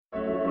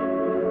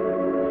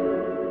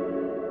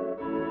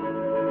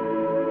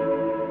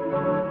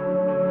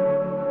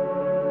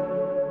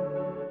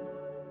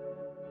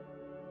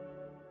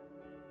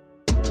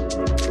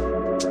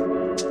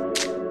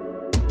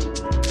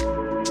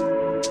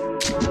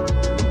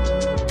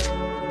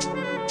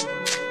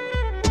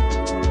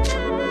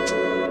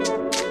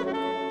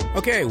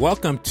Okay,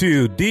 welcome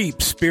to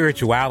Deep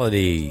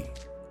Spirituality.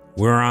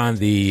 We're on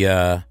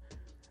the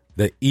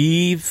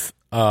eve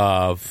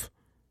of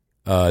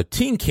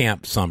teen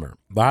camp summer.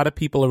 A lot of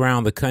people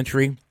around the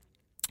country,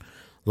 a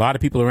lot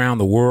of people around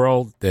the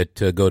world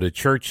that go to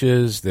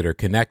churches, that are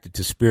connected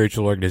to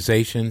spiritual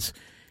organizations,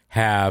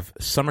 have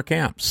summer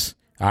camps.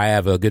 I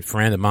have a good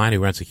friend of mine who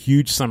runs a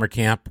huge summer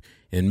camp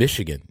in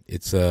Michigan.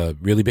 It's a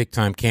really big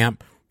time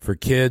camp for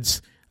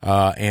kids.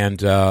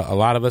 And a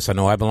lot of us, I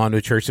know I belong to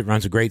a church that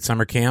runs a great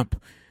summer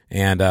camp,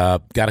 and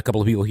got a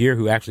couple of people here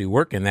who actually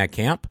work in that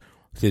camp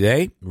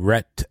today.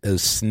 Rhett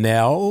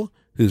Snell,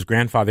 whose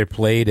grandfather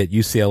played at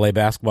UCLA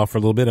basketball for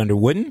a little bit under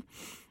Wooden,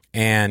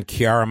 and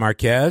Kiara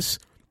Marquez,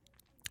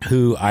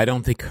 who I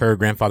don't think her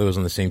grandfather was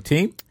on the same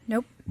team.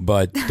 Nope.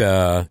 But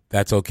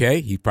that's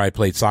okay. He probably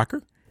played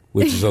soccer,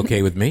 which is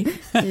okay with me.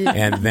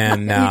 And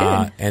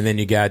then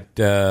you got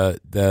our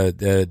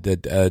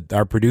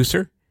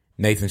producer,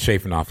 Nathan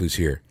Schaffernoff, who's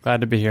here.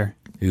 Glad to be here.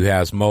 Who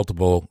has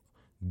multiple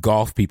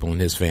golf people in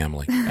his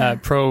family.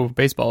 Pro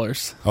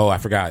baseballers. Oh, I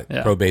forgot.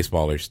 Yeah. Pro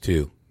baseballers,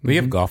 too. We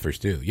have golfers,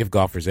 too. You have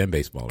golfers and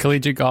baseballers.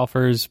 Collegiate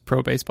golfers,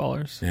 pro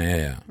baseballers.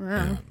 Yeah.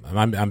 Wow.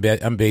 Yeah.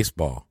 I'm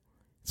baseball.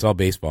 It's all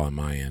baseball on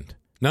my end.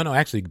 No,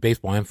 actually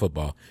baseball and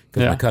football,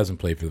 because my cousin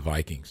played for the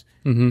Vikings.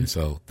 And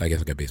so I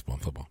guess I got baseball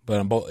and football. But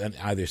on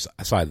either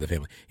side of the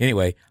family.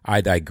 Anyway,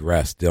 I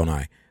digress, don't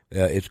I?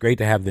 It's great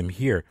to have them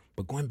here.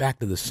 But going back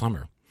to the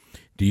summer,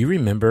 do you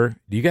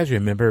guys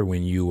remember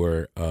when you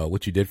were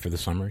what you did for the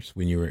summers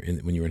when you were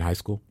in high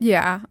school?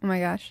 Yeah. Oh my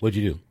gosh. What'd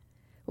you do?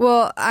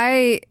 Well,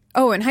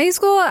 in high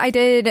school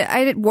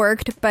I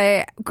worked,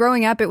 but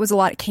growing up it was a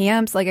lot of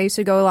camps. Like I used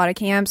to go to a lot of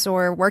camps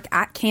or work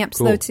at camps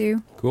though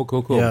too.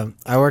 Cool. Yeah,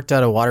 I worked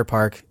at a water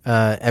park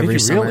every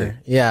summer. Really?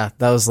 Yeah,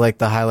 that was like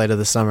the highlight of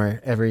the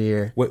summer every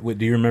year. What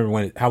do you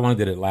remember how long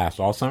did it last?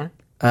 All summer?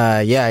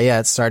 Yeah,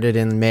 it started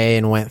in May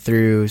and went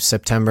through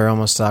September,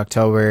 almost to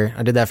October.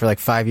 I did that for like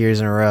 5 years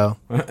in a row.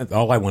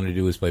 All I wanted to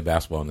do was play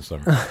basketball in the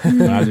summer.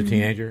 When I was a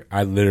teenager,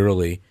 I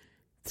literally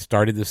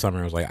started the summer.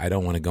 I was like, I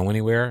don't want to go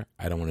anywhere.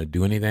 I don't want to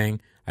do anything.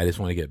 I just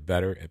want to get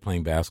better at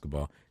playing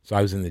basketball. So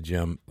I was in the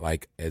gym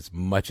like as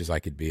much as I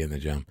could be in the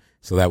gym.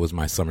 So that was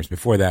my summers.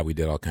 Before that, we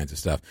did all kinds of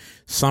stuff.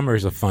 Summer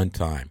is a fun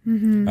time.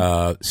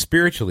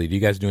 Spiritually, do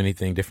you guys do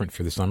anything different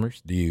for the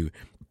summers? Do you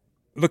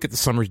look at the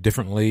summers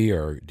differently,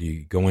 or do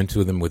you go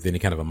into them with any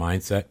kind of a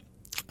mindset?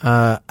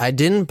 I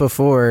didn't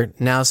before.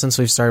 Now, since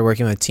we've started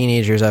working with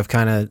teenagers, I've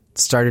kind of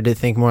started to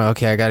think more,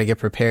 okay, I got to get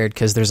prepared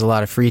because there's a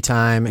lot of free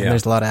time and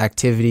there's a lot of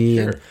activity.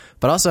 Sure.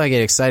 But also I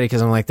get excited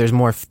because I'm like, there's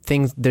more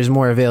things, there's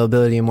more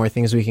availability and more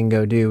things we can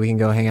go do. We can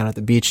go hang out at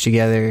the beach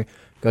together,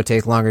 go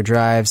take longer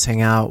drives,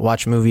 hang out,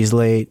 watch movies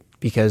late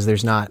because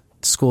there's not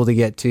school to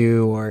get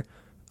to or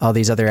all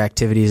these other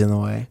activities in the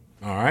way.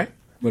 All right.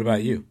 What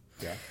about you?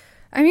 Yeah.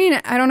 I mean,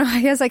 I don't know.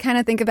 I guess I kind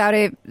of think about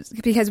it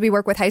because we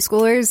work with high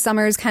schoolers.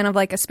 Summer is kind of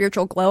like a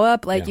spiritual glow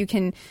up. Like you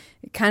can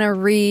kind of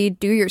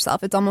redo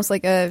yourself. It's almost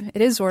like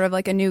it is sort of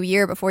like a new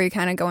year before you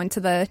kind of go into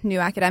the new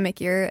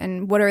academic year.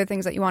 And what are the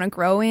things that you want to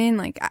grow in?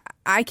 Like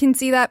I can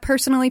see that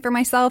personally for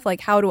myself.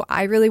 Like how do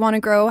I really want to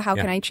grow? How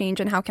can I change?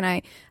 And how can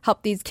I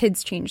help these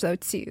kids change though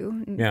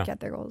too and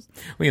get their goals?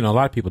 Well, a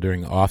lot of people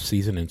during off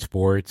season in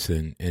sports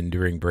and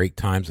during break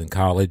times in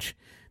college,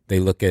 they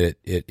look at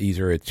it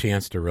either a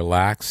chance to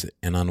relax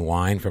and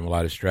unwind from a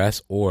lot of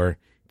stress or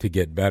to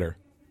get better.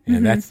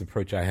 And that's the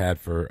approach I had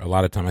for a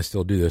lot of time. I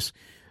still do this.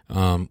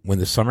 When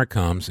the summer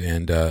comes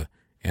and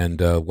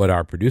what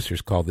our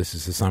producers call this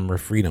is the summer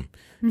of freedom,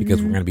 because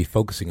we're going to be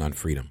focusing on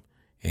freedom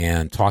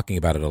and talking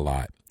about it a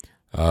lot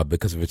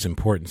because of its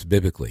importance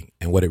biblically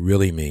and what it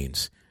really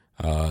means.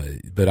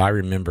 But I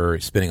remember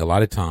spending a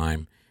lot of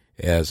time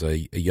as a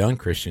young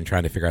Christian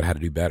trying to figure out how to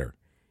do better.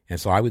 And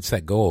so I would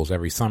set goals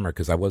every summer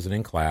because I wasn't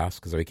in class,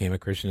 because I became a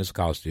Christian as a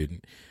college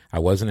student. I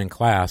wasn't in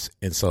class,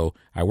 and so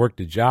I worked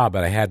a job,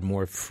 but I had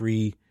more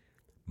free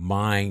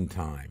mind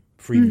time,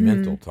 free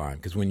mental time.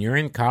 Because when you're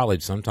in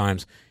college,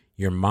 sometimes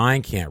your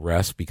mind can't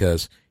rest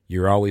because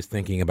you're always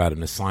thinking about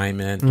an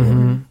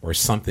assignment or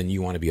something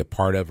you want to be a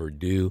part of or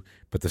do.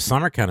 But the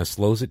summer kind of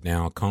slows it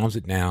down, calms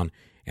it down,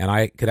 and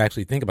I could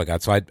actually think about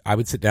God. So I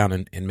would sit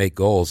down and make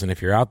goals. And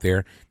if you're out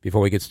there,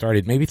 before we get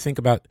started, maybe think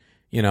about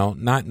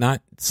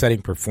not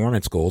setting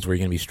performance goals where you're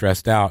going to be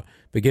stressed out,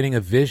 but getting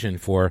a vision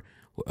for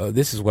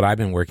this is what I've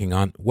been working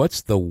on.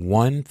 What's the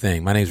one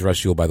thing? My name's Russ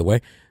Shule, by the way.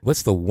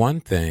 What's the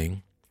one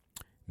thing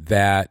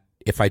that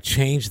if I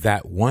change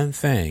that one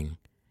thing,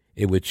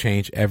 it would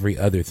change every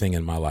other thing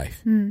in my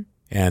life?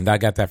 And I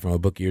got that from a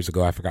book years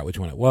ago. I forgot which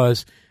one it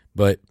was,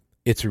 but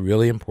it's a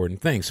really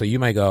important thing. So you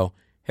may go,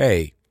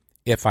 hey,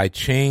 if I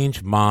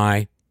change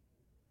my,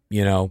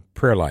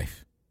 prayer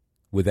life,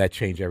 would that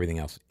change everything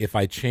else? If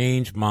I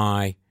change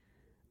my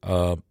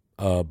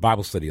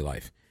Bible study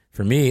life,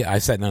 for me, I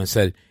sat down and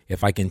said,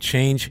 if I can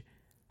change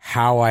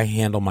how I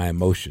handle my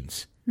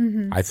emotions,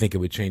 I think it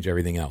would change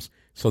everything else.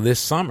 So this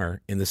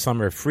summer, in the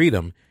summer of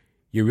freedom,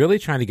 you're really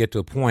trying to get to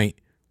a point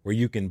where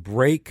you can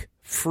break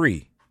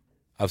free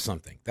of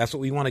something. That's what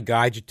we want to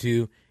guide you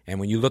to. And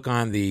when you look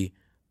on the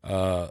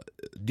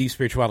Deep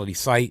Spirituality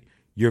site,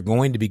 you're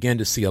going to begin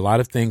to see a lot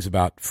of things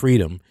about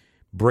freedom,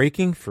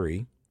 breaking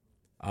free,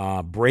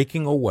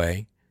 breaking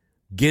away,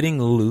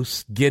 getting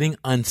loose, getting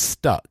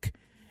unstuck.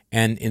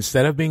 And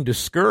instead of being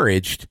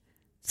discouraged,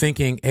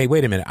 thinking, hey,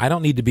 wait a minute, I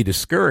don't need to be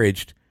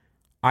discouraged.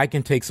 I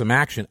can take some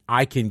action.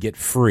 I can get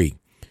free.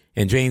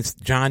 In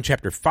John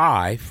chapter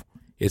 5,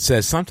 it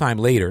says sometime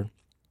later,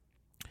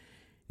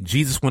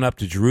 Jesus went up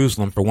to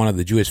Jerusalem for one of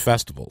the Jewish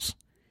festivals.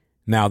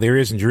 Now, there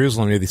is in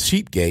Jerusalem near the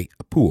sheep gate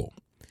a pool,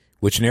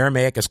 which in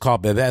Aramaic is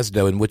called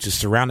Bethesda, and which is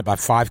surrounded by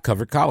 5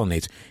 covered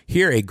colonnades.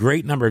 Here, a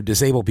great number of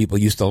disabled people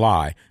used to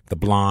lie: the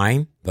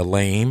blind, the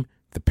lame,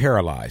 the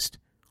paralyzed.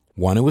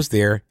 One who was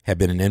there had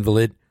been an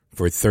invalid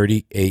for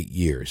 38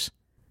 years.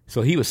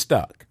 So he was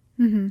stuck,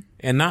 and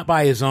not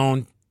by his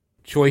own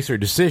choice or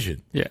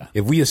decision. Yeah.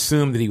 If we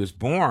assume that he was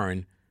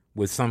born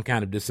with some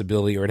kind of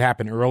disability or it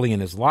happened early in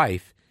his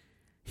life,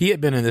 he had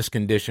been in this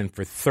condition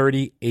for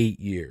 38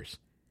 years.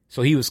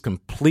 So he was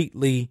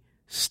completely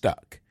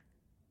stuck.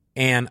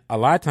 And a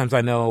lot of times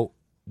I know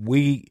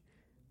we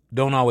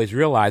don't always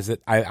realize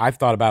that I've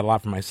thought about a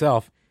lot for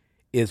myself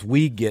is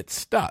we get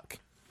stuck.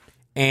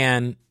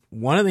 And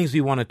one of the things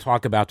we want to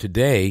talk about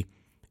today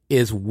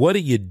is, what do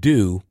you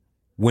do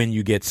when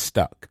you get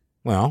stuck?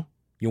 Well,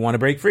 you want to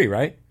break free,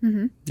 right?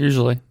 Mm-hmm.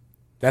 Usually.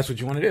 That's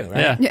what you want to do,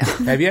 right? Yeah.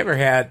 Have you ever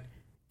had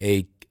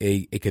a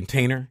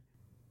container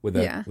with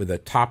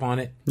a top on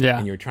it, Yeah.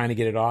 and you were trying to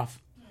get it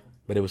off,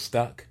 but it was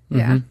stuck,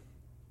 Yeah.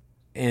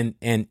 and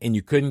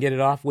you couldn't get it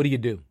off? What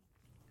do?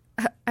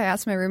 I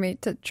asked my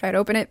roommate to try to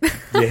open it.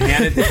 You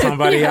hand it to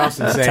somebody else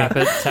and say, Tap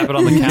it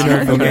on the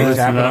counter. okay,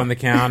 tap it on the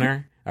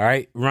counter. All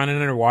right, running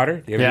underwater.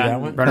 Do you ever do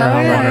that one? Running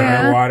Running yeah.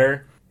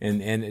 underwater,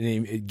 and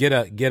you get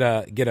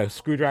a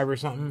screwdriver or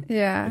something.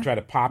 Yeah. And try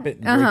to pop it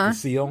and break the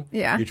seal.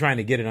 Yeah. You're trying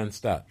to get it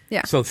unstuck.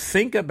 Yeah. So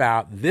think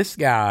about, this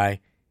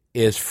guy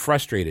is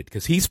frustrated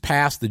because he's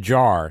passed the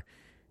jar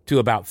to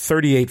about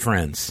 38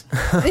 friends,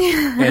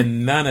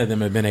 and none of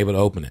them have been able to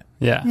open it.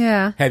 Yeah.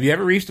 Yeah. Have you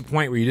ever reached a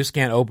point where you just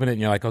can't open it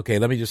and you're like, okay,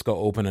 let me just go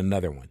open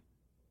another one?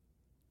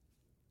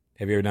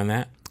 Have you ever done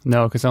that?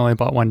 No, because I only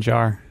bought one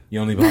jar. You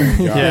only bought one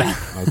jar? Yeah.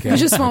 Okay. You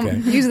just won't Okay.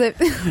 use it.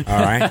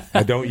 All right.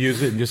 I don't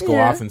use it and just go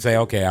Yeah. off and say,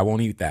 okay, I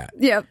won't eat that.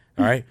 Yep.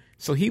 All right.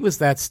 So he was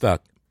that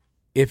stuck.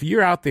 If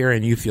you're out there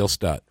and you feel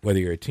stuck, whether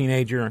you're a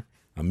teenager,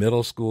 a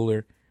middle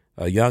schooler,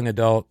 a young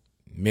adult,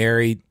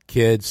 married,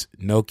 kids,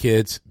 no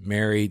kids,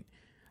 married,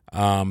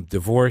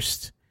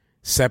 divorced,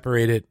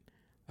 separated,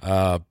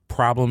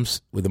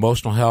 problems with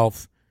emotional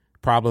health,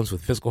 problems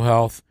with physical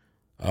health,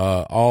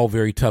 all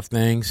very tough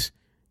things.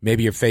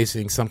 Maybe you're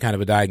facing some kind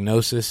of a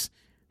diagnosis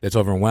that's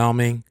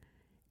overwhelming,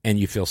 and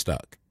you feel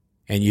stuck.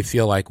 And you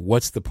feel like,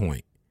 what's the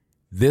point?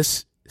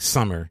 This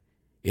summer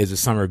is a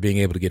summer of being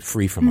able to get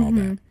free from all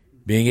that.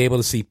 Being able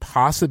to see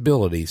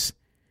possibilities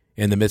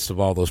in the midst of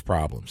all those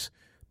problems.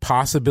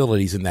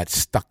 Possibilities in that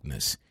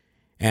stuckness.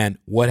 And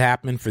what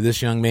happened for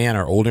this young man,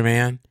 or older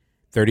man,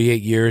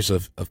 38 years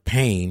of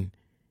pain,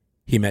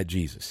 he met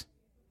Jesus.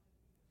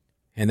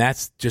 And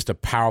that's just a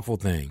powerful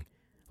thing.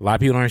 A lot of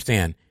people don't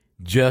understand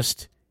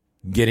just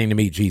getting to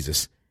meet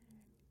Jesus.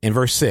 In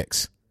verse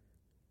 6,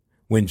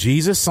 when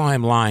Jesus saw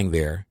him lying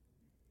there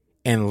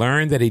and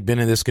learned that he'd been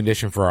in this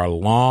condition for a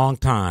long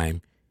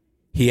time,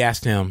 he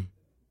asked him,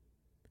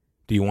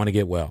 do you want to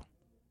get well?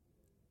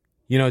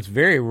 You know, it's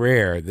very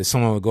rare that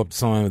someone would go up to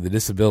someone with a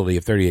disability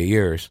of 38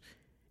 years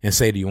and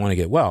say, do you want to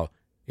get well?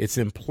 It's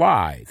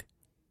implied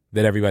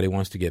that everybody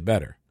wants to get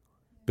better.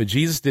 But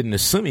Jesus didn't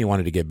assume he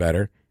wanted to get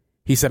better.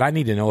 He said, I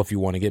need to know if you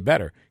want to get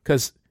better.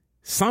 Because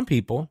some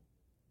people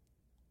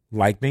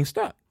like being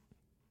stuck.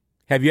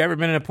 Have you ever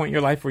been at a point in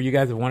your life where you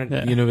guys have wanted,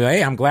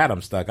 hey, I'm glad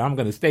I'm stuck. I'm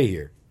going to stay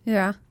here.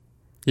 Yeah.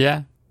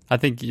 Yeah. I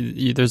think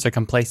there's a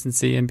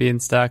complacency in being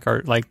stuck,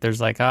 or like there's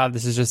like,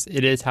 this is just,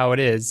 it is how it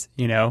is,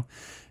 you know.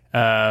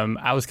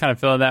 I was kind of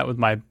feeling that with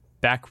my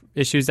back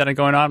issues that are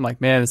going on. I'm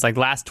like, man, it's like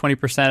last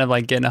 20% of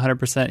like getting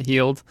 100%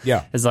 healed.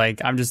 Yeah. It's like,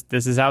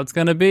 this is how it's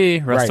going to be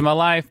rest of my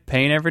life,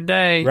 pain every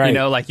day. Right. You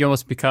know, like you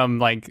almost become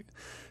like,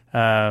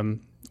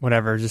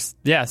 whatever, just,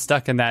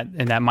 stuck in that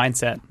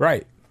mindset.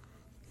 Right.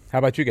 How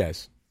about you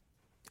guys?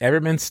 Ever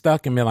been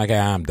stuck and been like,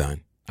 I'm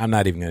done. I'm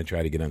not even going to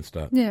try to get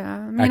unstuck.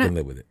 Yeah. I can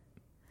live with it.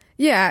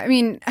 Yeah. I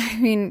mean,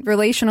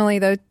 relationally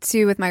though,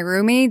 too, with my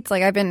roommates,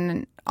 like I've been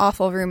an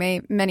awful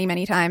roommate many,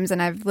 many times,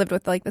 and I've lived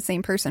with like the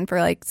same person for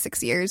like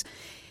 6 years.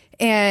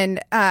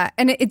 And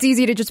it's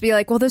easy to just be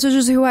like, well, this is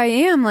just who I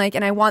am. Like,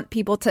 and I want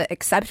people to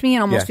accept me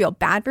and almost feel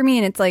bad for me.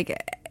 And it's like,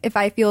 if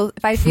I feel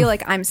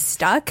like I'm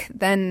stuck,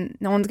 then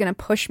no one's going to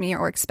push me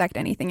or expect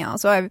anything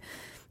else. So I've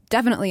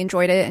definitely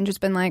enjoyed it and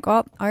just been like,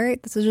 well, all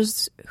right, this is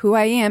just who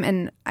I am,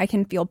 and I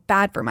can feel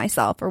bad for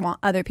myself or want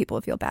other people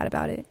to feel bad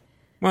about it.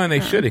 Well, and they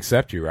should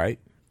accept you, right?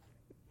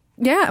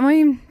 Yeah, I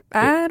mean,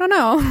 I don't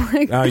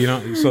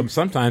know. So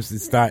sometimes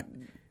it's not,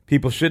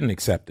 people shouldn't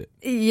accept it.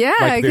 Yeah.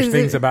 Like there's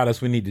things about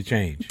us we need to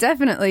change.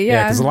 Definitely,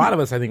 yeah. Because a lot of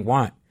us, I think,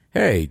 want,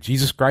 hey,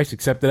 Jesus Christ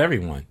accepted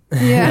everyone.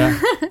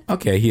 Yeah.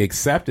 Okay, he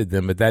accepted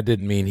them, but that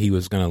didn't mean he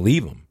was going to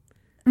leave them.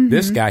 Mm-hmm.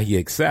 This guy, he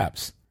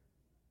accepts.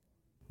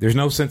 There's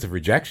no sense of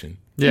rejection.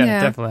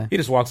 Yeah, definitely. He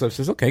just walks up and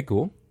says, okay,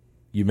 cool.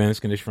 You've been in this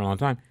condition for a long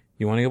time.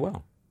 You want to get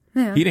well.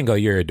 Yeah. He didn't go,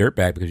 you're a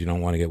dirtbag because you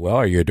don't want to get well,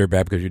 or you're a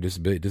dirtbag because you're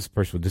this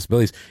person with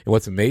disabilities. And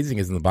what's amazing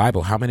is in the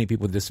Bible, how many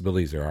people with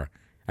disabilities there are.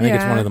 I think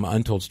it's one of the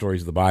untold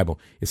stories of the Bible.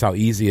 It's how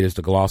easy it is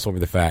to gloss over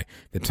the fact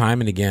that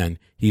time and again,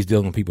 he's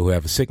dealing with people who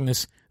have a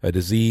sickness, a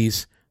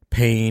disease,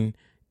 pain,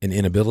 an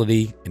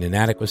inability, an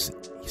inadequacy.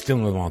 He's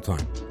dealing with them all the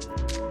time.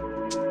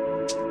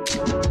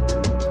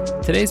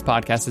 Today's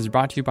podcast is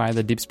brought to you by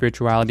the Deep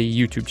Spirituality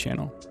YouTube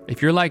channel.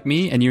 If you're like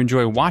me and you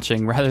enjoy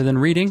watching rather than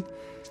reading,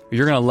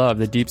 you're going to love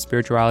the Deep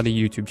Spirituality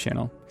YouTube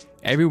channel.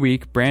 Every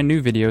week, brand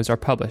new videos are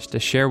published to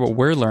share what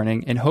we're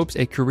learning in hopes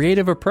a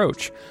creative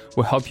approach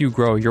will help you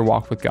grow your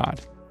walk with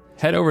God.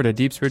 Head over to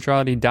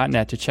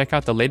deepspirituality.net to check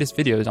out the latest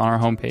videos on our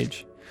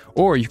homepage.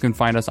 Or you can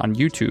find us on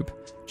YouTube.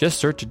 Just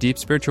search Deep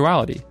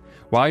Spirituality.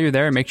 While you're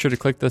there, make sure to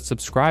click the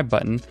subscribe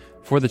button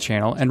for the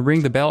channel and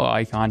ring the bell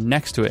icon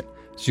next to it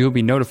so you'll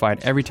be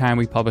notified every time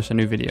we publish a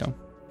new video.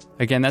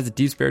 Again, that's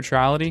Deep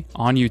Spirituality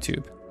on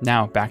YouTube.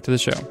 Now, back to the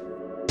show.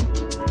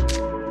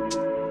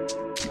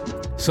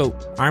 So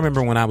I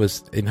remember when I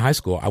was in high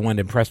school, I wanted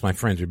to impress my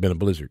friends. There'd been a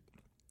blizzard.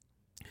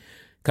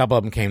 A couple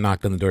of them came,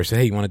 knocked on the door, said,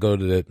 hey, you want to go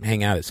to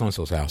hang out at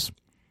so-and-so's house?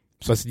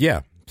 So I said,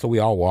 yeah. So we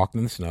all walked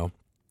in the snow,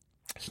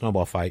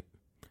 snowball fight,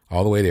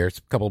 all the way there. It's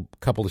a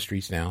couple of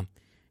streets down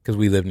because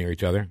we lived near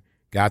each other.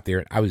 Got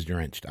there. I was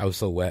drenched. I was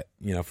so wet,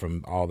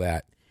 from all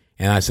that.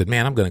 And I said,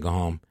 man, I'm going to go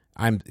home.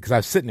 Because I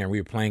was sitting there,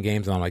 we were playing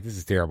games, and I'm like, this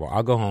is terrible.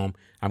 I'll go home.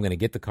 I'm going to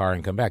get the car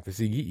and come back. They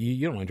said,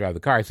 you don't want to drive the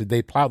car. I said,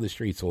 they plowed the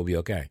streets, so we'll be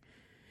okay.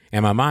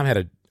 And my mom had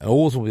an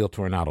Oldsmobile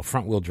Tornado,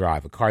 front-wheel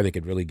drive, a car that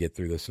could really get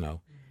through the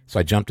snow. So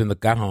I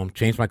got home,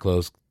 changed my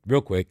clothes real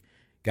quick,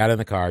 got in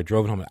the car,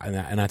 drove it home,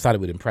 and I thought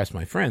it would impress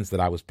my friends that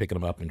I was picking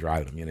them up and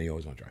driving them. You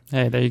always want to drive.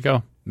 Hey, there you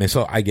go. And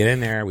so I get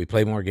in there, we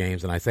play more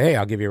games, and I say, hey,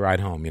 I'll give you a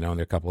ride home. And there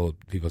are a couple of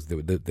people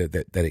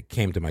that it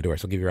came to my door,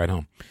 so I'll give you a ride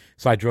home.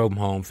 So I drove them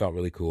home, felt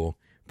really cool,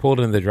 pulled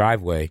into the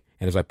driveway,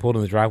 and as I pulled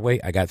in the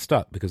driveway, I got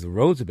stuck because the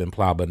roads had been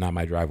plowed, but not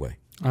my driveway.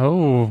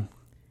 Oh.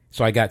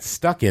 So I got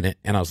stuck in it,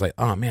 and I was like,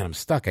 "Oh man, I'm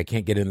stuck. I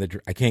can't get in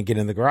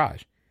the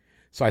garage."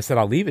 So I said,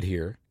 "I'll leave it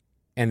here,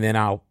 and then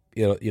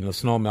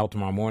snow will melt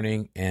tomorrow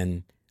morning,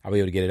 and I'll be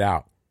able to get it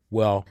out."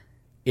 Well,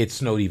 it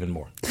snowed even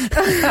more.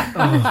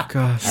 Oh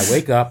gosh! I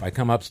wake up, I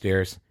come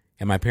upstairs,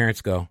 and my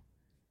parents go,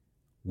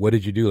 "What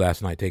did you do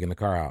last night, taking the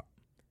car out?"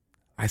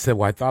 I said,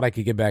 "Well, I thought I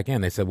could get back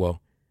in." They said,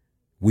 "Well,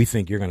 we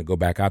think you're going to go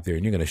back out there,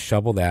 and you're going to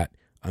shovel that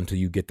until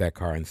you get that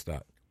car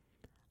unstuck."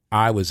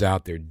 I was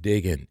out there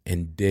digging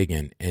and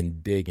digging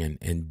and digging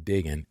and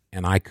digging,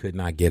 and I could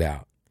not get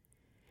out.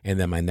 And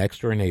then my next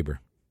door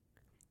neighbor,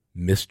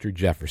 Mr.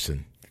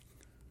 Jefferson,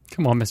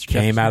 come on, Mr. came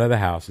Jefferson, out of the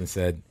house and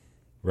said,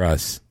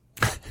 "Russ,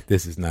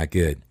 this is not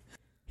good."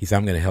 He said,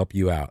 "I'm going to help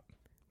you out,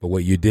 but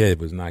what you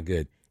did was not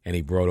good." And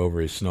he brought over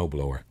his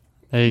snowblower.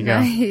 There you go.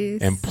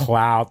 Nice. And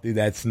plowed through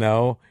that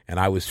snow, and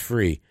I was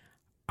free.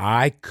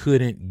 I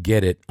couldn't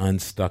get it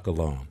unstuck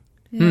alone.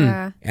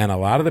 Yeah. And a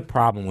lot of the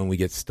problem when we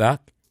get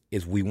stuck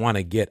is we want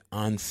to get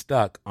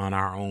unstuck on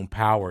our own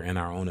power and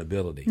our own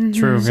ability.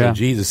 True, So yeah.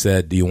 Jesus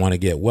said, do you want to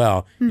get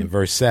well? In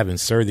verse 7,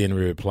 Sir, the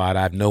enemy replied,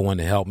 I have no one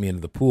to help me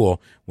into the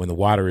pool when the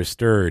water is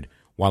stirred.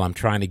 While I'm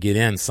trying to get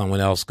in, someone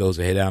else goes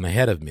down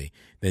ahead of me.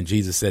 Then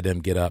Jesus said to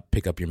him, get up,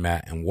 pick up your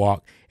mat, and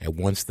walk. At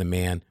once the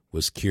man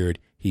was cured.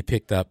 He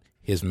picked up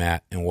his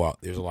mat and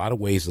walked. There's a lot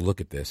of ways to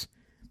look at this,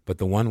 but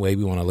the one way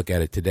we want to look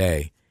at it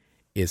today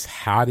is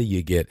how do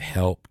you get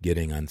help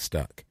getting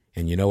unstuck?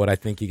 And you know what I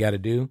think you got to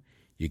do?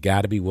 You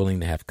got to be willing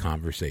to have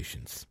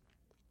conversations.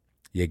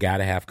 You got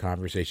to have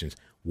conversations.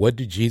 What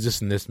did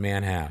Jesus and this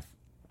man have?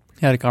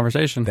 He had a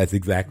conversation. That's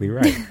exactly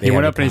right. He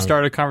went up and he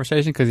started a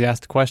conversation because he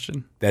asked a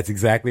question. That's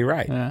exactly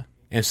right. Yeah.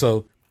 And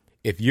so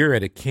if you're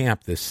at a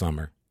camp this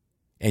summer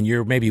and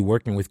you're maybe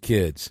working with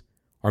kids,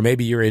 or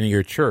maybe you're in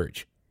your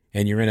church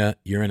and you're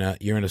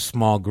in a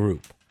small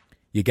group,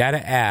 you got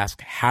to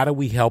ask, how do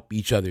we help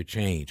each other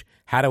change?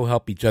 How do we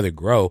help each other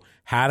grow?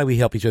 How do we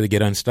help each other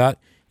get unstuck?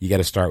 You got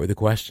to start with a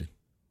question.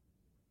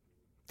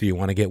 Do you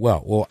want to get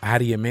well? Well, how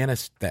do you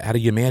manage that? How do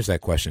you manage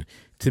that question?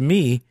 To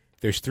me,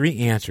 there's three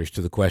answers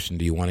to the question,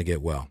 do you want to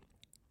get well?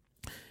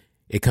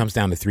 It comes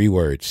down to three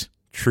words: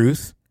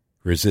 truth,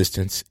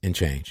 resistance, and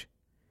change.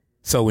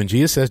 So when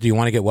Jesus says, do you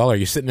want to get well? Or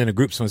you're sitting in a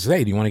group, someone says,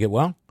 hey, do you want to get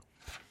well?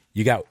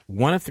 You got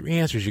one of three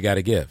answers you got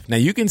to give. Now,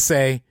 you can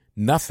say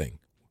nothing,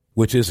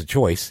 which is a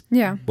choice.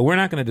 Yeah. But we're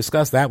not going to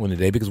discuss that one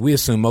today because we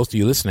assume most of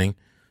you listening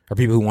are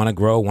people who want to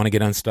grow, want to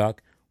get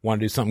unstuck,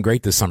 want to do something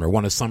great this summer,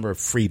 want a summer of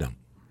freedom.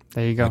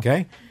 There you go.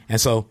 Okay?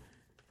 And so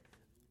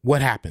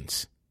what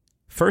happens?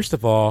 First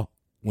of all,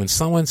 when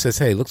someone says,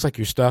 hey, looks like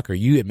you're stuck, or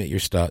you admit you're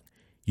stuck,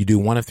 you do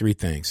one of three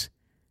things: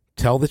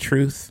 tell the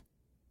truth,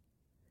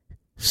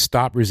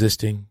 stop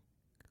resisting,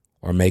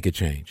 or make a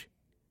change.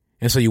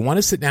 And so you want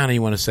to sit down and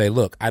you want to say,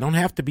 look, I don't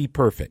have to be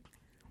perfect,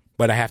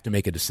 but I have to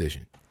make a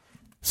decision.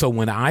 So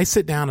when I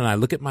sit down and I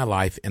look at my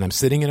life and I'm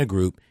sitting in a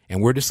group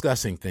and we're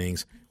discussing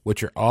things,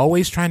 what you're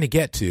always trying to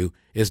get to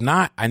is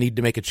not, I need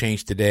to make a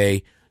change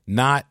today,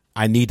 not,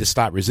 I need to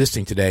stop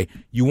resisting today.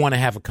 You want to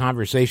have a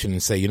conversation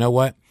and say, you know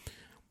what?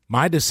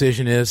 My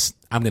decision is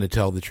I'm going to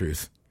tell the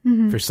truth.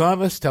 For some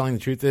of us, telling the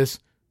truth is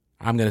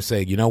I'm going to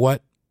say, you know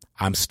what?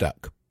 I'm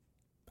stuck.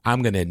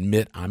 I'm going to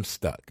admit I'm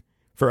stuck.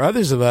 For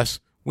others of us,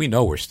 we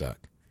know we're stuck,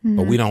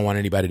 but we don't want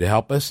anybody to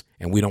help us,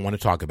 and we don't want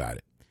to talk about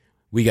it.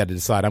 We got to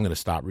decide I'm going to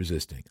stop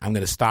resisting. I'm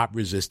going to stop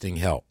resisting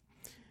help.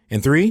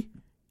 And 3,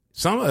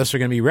 some of us are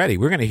going to be ready.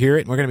 We're going to hear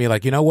it, and we're going to be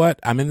like, you know what?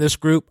 I'm in this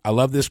group. I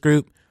love this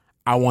group.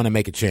 I want to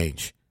make a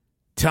change.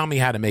 Tell me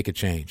how to make a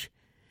change.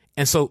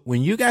 And so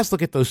when you guys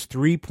look at those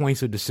 3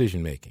 points of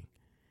decision making,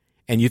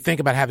 and you think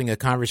about having a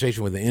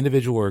conversation with an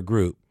individual or a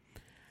group,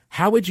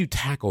 how would you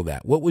tackle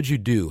that? What would you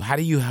do? How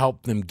do you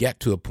help them get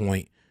to a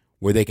point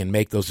where they can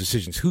make those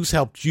decisions? Who's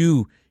helped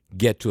you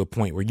get to a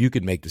point where you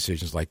could make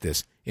decisions like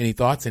this? Any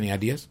thoughts? Any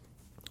ideas?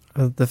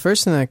 The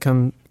first thing that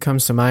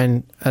comes to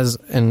mind,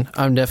 and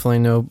I'm definitely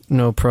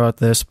no pro at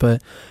this,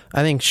 but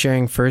I think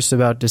sharing first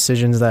about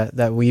decisions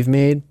that we've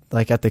made,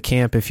 like at the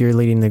camp, if you're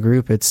leading the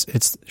group,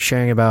 it's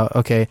sharing about,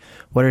 okay,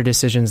 what are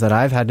decisions that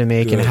I've had to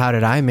make and how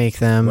did I make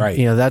them? Right.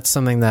 That's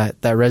something that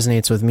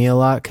resonates with me a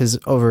lot, because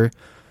over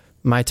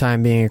my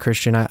time being a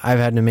Christian, I've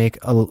had to make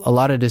a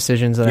lot of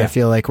decisions that I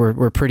feel like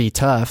were pretty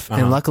tough.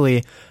 And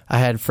luckily, I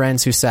had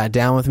friends who sat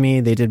down with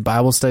me. They did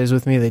Bible studies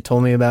with me. They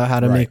told me about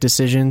how to make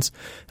decisions.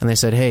 And they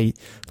said, hey,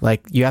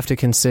 like, you have to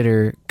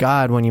consider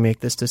God when you make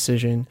this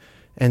decision.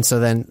 And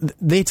so then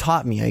they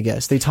taught me, I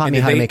guess. They taught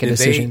me how to make a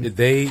decision. Did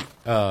they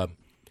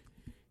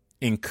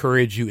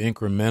encourage you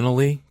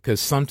incrementally? Because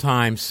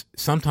sometimes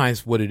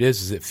what it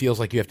is it feels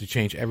like you have to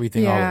change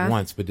everything all at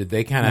once. But did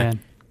they kind of...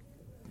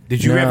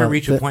 Did you ever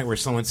reach a point where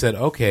someone said,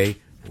 okay,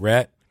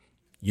 Rhett,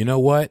 you know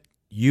what?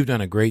 You've done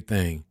a great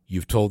thing.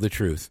 You've told the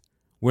truth.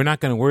 We're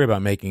not going to worry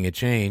about making a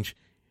change.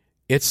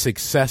 It's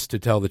success to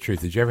tell the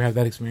truth. Did you ever have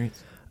that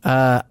experience?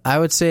 I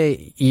would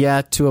say,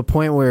 yeah, to a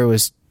point where it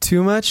was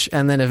too much.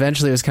 And then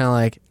eventually it was kind of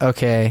like,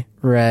 okay,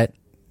 Rhett,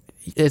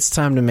 it's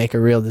time to make a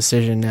real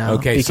decision now.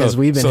 Okay, because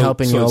we've been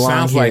helping you along here. So it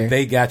sounds like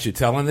they got you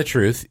telling the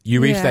truth.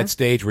 You reached that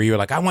stage where you were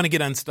like, I want to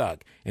get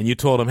unstuck. And you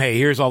told them, hey,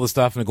 here's all the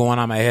stuff going on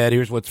in my head.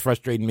 Here's what's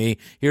frustrating me.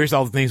 Here's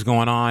all the things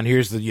going on.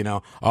 Here's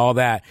the, all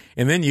that.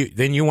 And then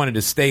you wanted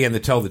to stay in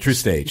the tell the truth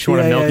stage. You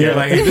want to milk it. You're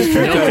like, hey, this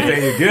truth telling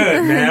thing is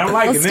good, man. I'm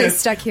liking this. I'll stay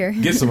stuck here.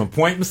 Get some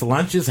appointments,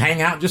 lunches,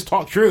 hang out, just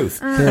talk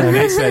truth. And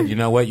they said, you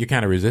know what? You're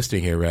kind of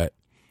resisting here, Rhett.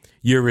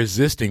 You're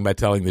resisting by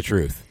telling the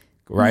truth.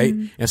 Right?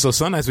 And so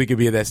sometimes we could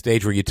be at that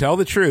stage where you tell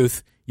the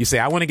truth. You say,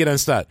 I want to get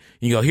unstuck.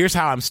 You go, here's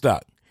how I'm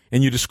stuck.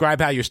 And you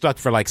describe how you're stuck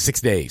for like 6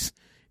 days.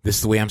 This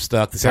is the way I'm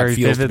stuck. This is how it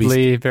feels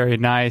vividly, to be. Very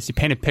nice. You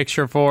paint a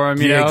picture for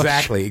them, you know?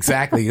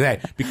 Exactly.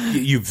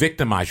 You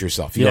victimize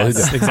yourself. You know,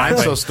 I'm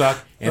so stuck,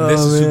 and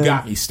this is who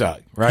got me stuck,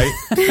 right?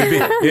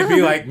 It'd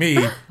be like me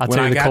when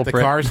I got the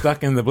car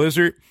stuck in the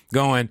blizzard,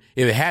 going,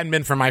 if it hadn't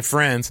been for my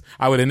friends,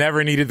 I would have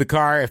never needed the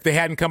car. If they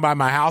hadn't come by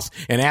my house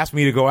and asked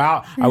me to go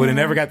out, I would have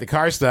never got the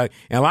car stuck.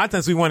 And a lot of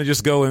times we want to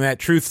just go in that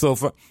truth so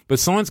far. But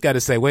someone's got to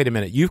say, wait a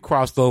minute, you've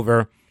crossed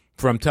over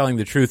from telling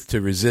the truth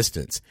to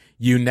resistance.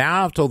 You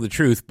now have told the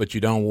truth, but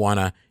you don't want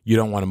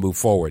to move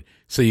forward.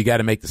 So you got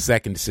to make the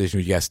second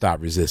decision. You got to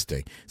stop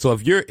resisting. So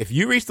if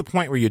you reach the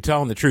point where you're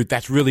telling the truth,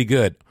 that's really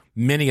good.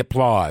 Many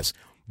applause.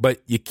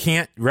 But you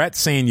can't, Rhett's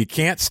saying you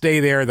can't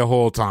stay there the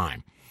whole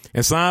time.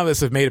 And some of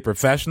us have made a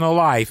professional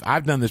life.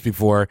 I've done this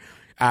before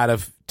out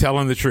of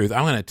telling the truth.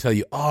 I'm going to tell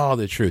you all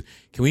the truth.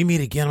 Can we meet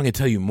again? I'm going to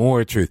tell you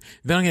more truth.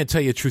 Then I'm going to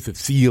tell you the truth of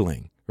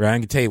feeling. Right? I'm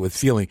going to tell you with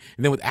feeling,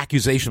 and then with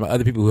accusation about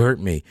other people who hurt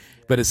me.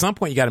 But at some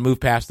point, you got to move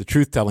past the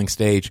truth-telling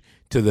stage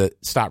to the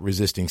stop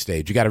resisting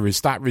stage. You got to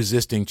stop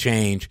resisting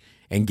change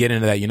and get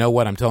into that. You know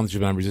what? I'm telling you,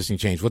 but I'm resisting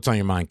change. What's on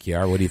your mind,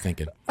 Kiara? What are you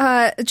thinking?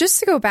 Just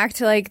to go back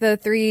to like the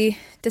 3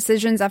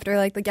 decisions after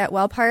like the get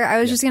well part,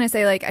 I was just going to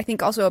say, like, I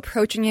think also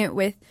approaching it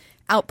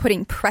without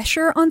putting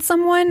pressure on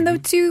someone though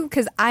too,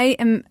 because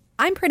I'm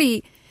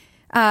pretty.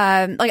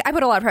 Like I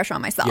put a lot of pressure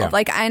on myself.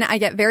 And I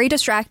get very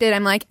distracted.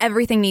 I'm like,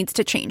 everything needs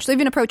to change. So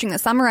even approaching the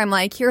summer, I'm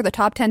like, here are the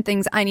top 10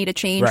 things I need to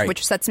change,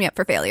 which sets me up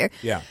for failure.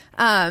 Yeah.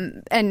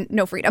 And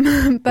no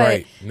freedom.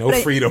 But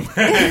freedom.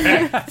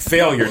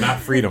 Failure, not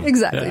freedom.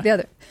 Exactly. The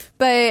other.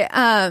 But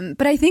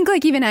I think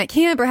like even at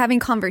camp or having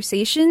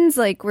conversations,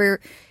 like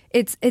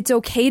it's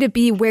okay to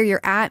be where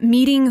you're at,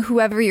 meeting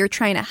whoever you're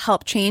trying to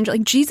help change.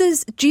 Like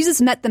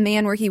Jesus met the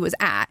man where he was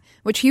at,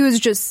 which he was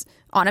just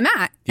on a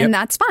mat, and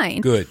that's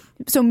fine. Good.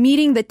 So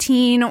meeting the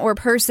teen or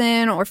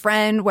person or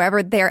friend,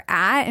 wherever they're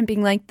at, and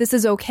being like, this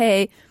is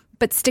okay,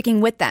 but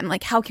sticking with them.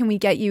 Like, how can we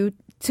get you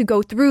to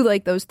go through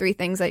like those 3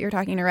 things that you're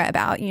talking to Rhett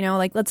about? You know,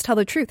 like, let's tell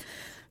the truth.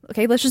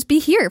 Okay, let's just be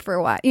here for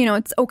a while. You know,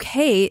 it's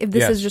okay if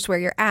this is just where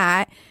you're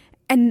at.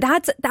 And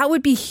that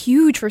would be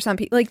huge for some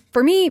people. Like,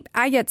 for me,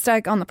 I get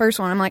stuck on the first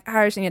one. I'm like,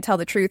 I just need to tell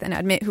the truth and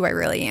admit who I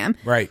really am.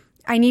 Right.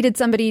 I needed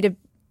somebody to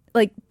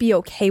like be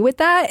okay with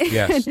that.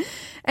 Yes.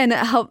 and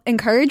help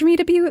encourage me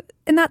to be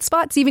in that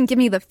spot, to even give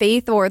me the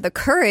faith or the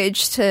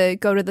courage to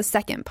go to the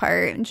second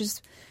part and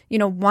just, you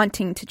know,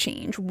 wanting to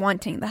change,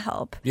 wanting the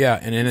help. Yeah,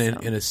 and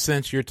in a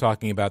sense, you're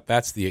talking about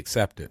that's the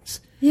acceptance.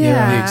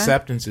 Yeah. The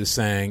acceptance is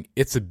saying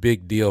it's a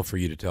big deal for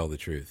you to tell the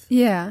truth.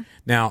 Yeah.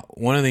 Now,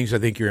 one of the things I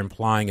think you're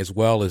implying as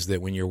well is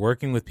that when you're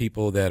working with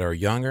people that are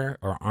younger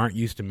or aren't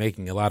used to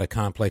making a lot of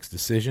complex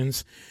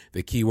decisions,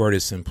 the key word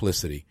is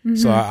simplicity.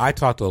 So I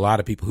talk to a lot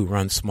of people who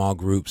run small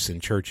groups in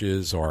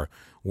churches or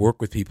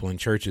work with people in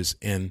churches,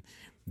 and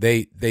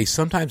they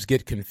sometimes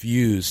get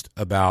confused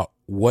about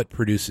what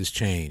produces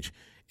change.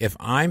 If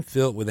I'm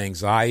filled with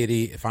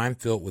anxiety, if I'm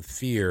filled with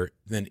fear,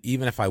 then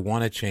even if I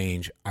want to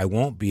change, I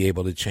won't be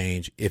able to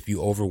change if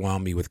you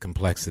overwhelm me with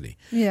complexity.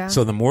 Yeah.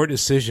 So the more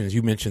decisions,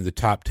 you mentioned the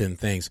top 10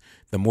 things,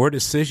 the more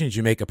decisions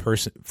you make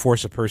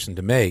force a person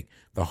to make,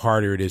 the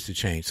harder it is to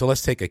change. So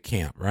let's take a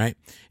camp, right?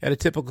 At a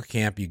typical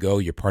camp, you go,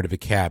 you're part of a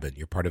cabin,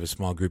 you're part of a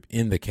small group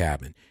in the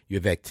cabin. You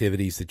have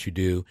activities that you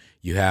do,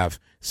 you have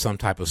some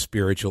type of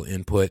spiritual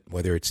input,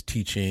 whether it's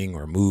teaching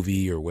or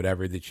movie or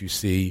whatever that you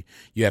see.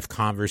 You have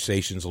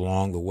conversations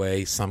along the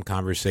way. Some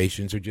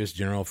conversations are just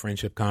general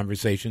friendship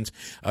conversations.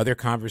 Other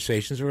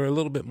conversations are a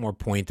little bit more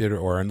pointed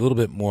or a little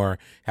bit more,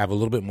 have a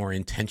little bit more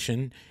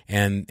intention,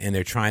 and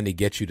they're trying to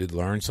get you to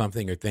learn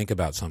something or think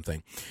about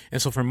something.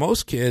 And so for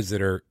most kids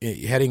that are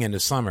heading into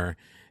summer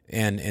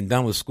and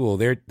done with school,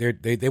 they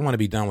want to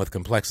be done with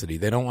complexity.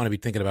 They don't want to be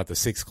thinking about the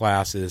 6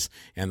 classes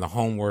and the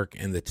homework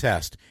and the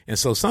test. And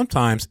so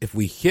sometimes if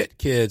we hit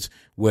kids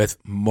with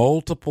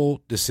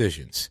multiple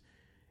decisions,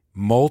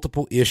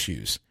 multiple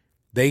issues,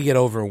 they get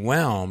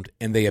overwhelmed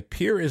and they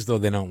appear as though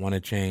they don't want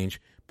to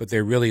change, but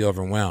they're really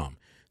overwhelmed.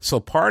 So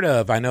part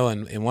of, I know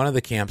in one of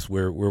the camps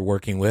we're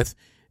working with,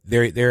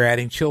 they're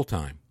adding chill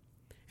time.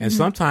 And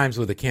sometimes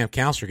with a camp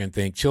counselor can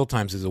think chill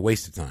times is a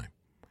waste of time.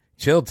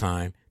 Chill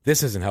time,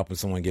 this isn't helping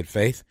someone get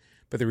faith.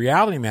 But the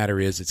reality of the matter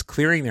is it's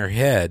clearing their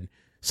head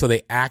so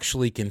they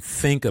actually can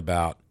think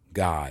about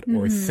God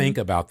or think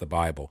about the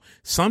Bible.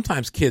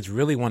 Sometimes kids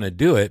really want to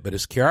do it, but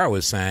as Kiara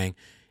was saying,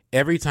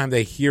 every time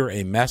they hear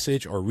a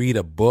message or read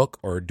a book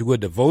or do a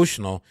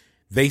devotional,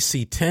 they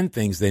see 10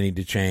 things they need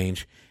to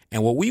change.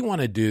 And what we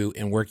want to do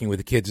in working with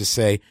the kids is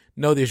say,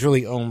 no, there's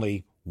really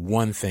only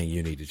one thing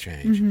you need to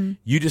change.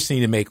 You just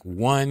need to make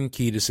one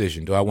key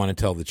decision. Do I want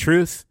to tell the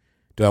truth?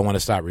 Do I want to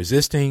stop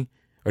resisting?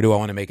 Or do I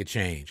want to make a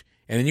change?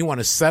 And then you want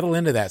to settle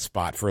into that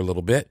spot for a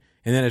little bit.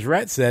 And then as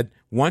Rhett said,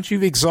 once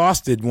you've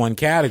exhausted one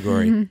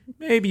category,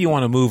 maybe you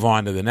want to move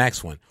on to the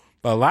next one.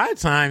 But a lot of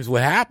times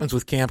what happens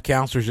with camp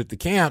counselors at the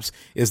camps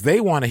is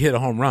they want to hit a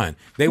home run.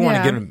 They want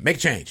to get them, make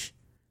change.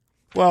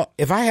 Well,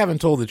 if I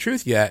haven't told the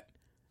truth yet,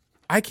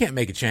 I can't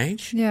make a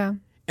change. Yeah.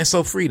 And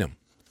so freedom.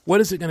 What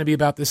is it going to be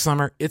about this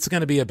summer? It's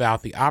going to be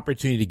about the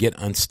opportunity to get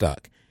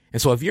unstuck.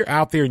 And so if you're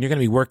out there and you're going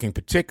to be working,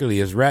 particularly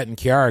as Rhett and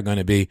Kiara are going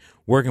to be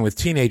working with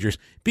teenagers,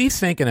 be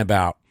thinking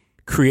about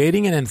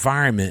creating an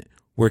environment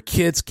where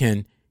kids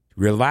can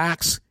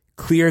relax,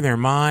 clear their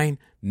mind,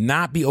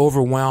 not be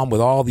overwhelmed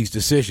with all these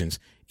decisions.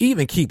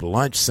 Even keep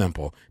lunch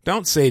simple.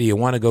 Don't say, do you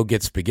want to go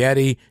get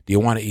spaghetti? Do you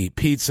want to eat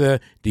pizza?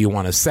 Do you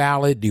want a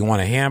salad? Do you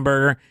want a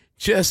hamburger?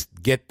 Just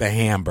get the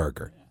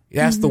hamburger.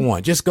 That's the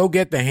one. Just go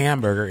get the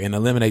hamburger and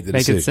eliminate the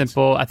decisions. Make it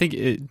simple. I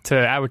think to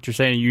add what you're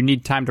saying, you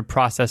need time to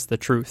process the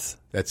truth.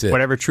 That's it.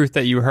 Whatever truth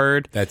that you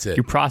heard, that's it.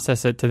 You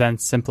process it to then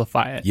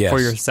simplify it for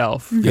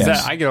yourself.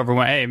 Yes. I get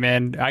overwhelmed. Hey,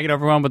 man, I get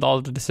overwhelmed with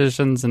all the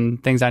decisions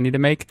and things I need to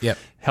make. Yep.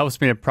 Helps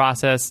me to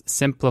process,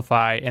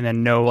 simplify, and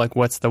then know like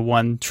what's the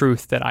one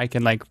truth that I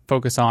can like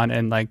focus on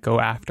and like go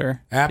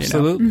after.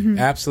 Absolutely. You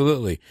know?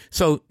 Absolutely.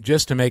 So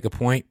just to make a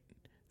point,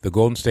 the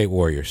Golden State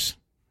Warriors,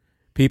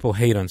 people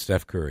hate on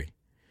Steph Curry.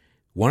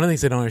 One of the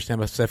things they don't understand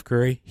about Steph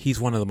Curry, he's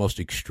one of the most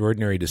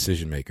extraordinary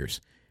decision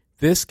makers.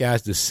 This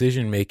guy's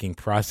decision-making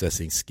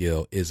processing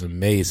skill is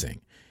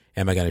amazing.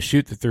 Am I going to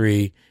shoot the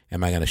three?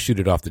 Am I going to shoot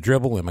it off the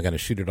dribble? Am I going to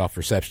shoot it off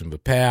reception of a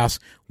pass?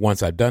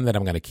 Once I've done that,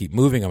 I'm going to keep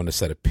moving. I'm going to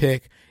set a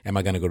pick. Am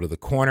I going to go to the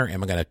corner?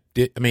 Am I going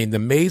to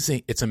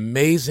it's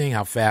amazing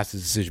how fast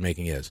his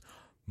decision-making is.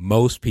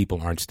 Most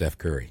people aren't Steph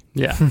Curry.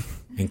 Yeah.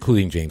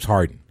 Including James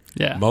Harden.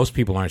 Yeah. Most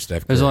people aren't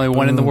Steph Curry. There's only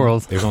one in the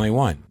world. There's only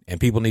one. And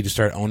people need to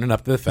start owning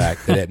up to the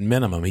fact that at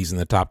minimum, he's in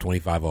the top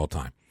 25 all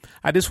time.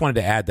 I just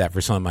wanted to add that for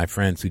some of my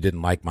friends who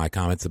didn't like my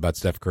comments about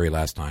Steph Curry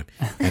last time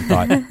and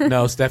thought,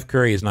 no, Steph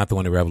Curry is not the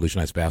one who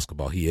revolutionized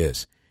basketball. He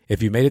is.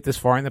 If you made it this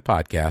far in the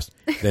podcast,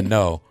 then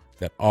know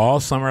that all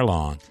summer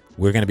long,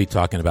 we're going to be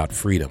talking about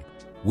freedom.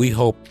 We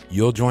hope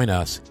you'll join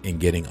us in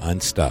getting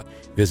unstuck.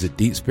 Visit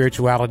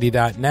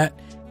deepspirituality.net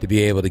to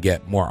be able to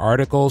get more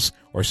articles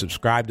or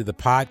subscribe to the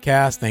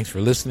podcast. Thanks for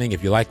listening.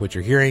 If you like what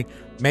you're hearing,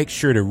 make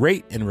sure to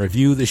rate and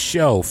review the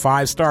show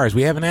 5 stars.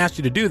 We haven't asked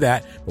you to do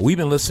that, but we've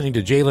been listening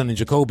to Jalen and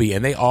Jacoby,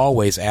 and they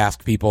always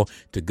ask people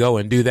to go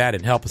and do that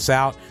and help us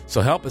out.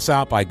 So help us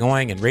out by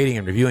going and rating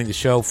and reviewing the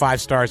show.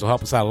 5 stars will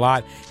help us out a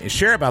lot. And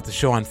share about the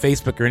show on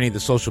Facebook or any of the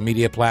social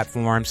media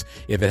platforms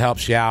if it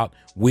helps you out.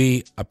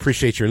 We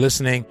appreciate your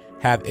listening.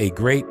 Have a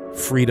great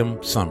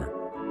freedom summer.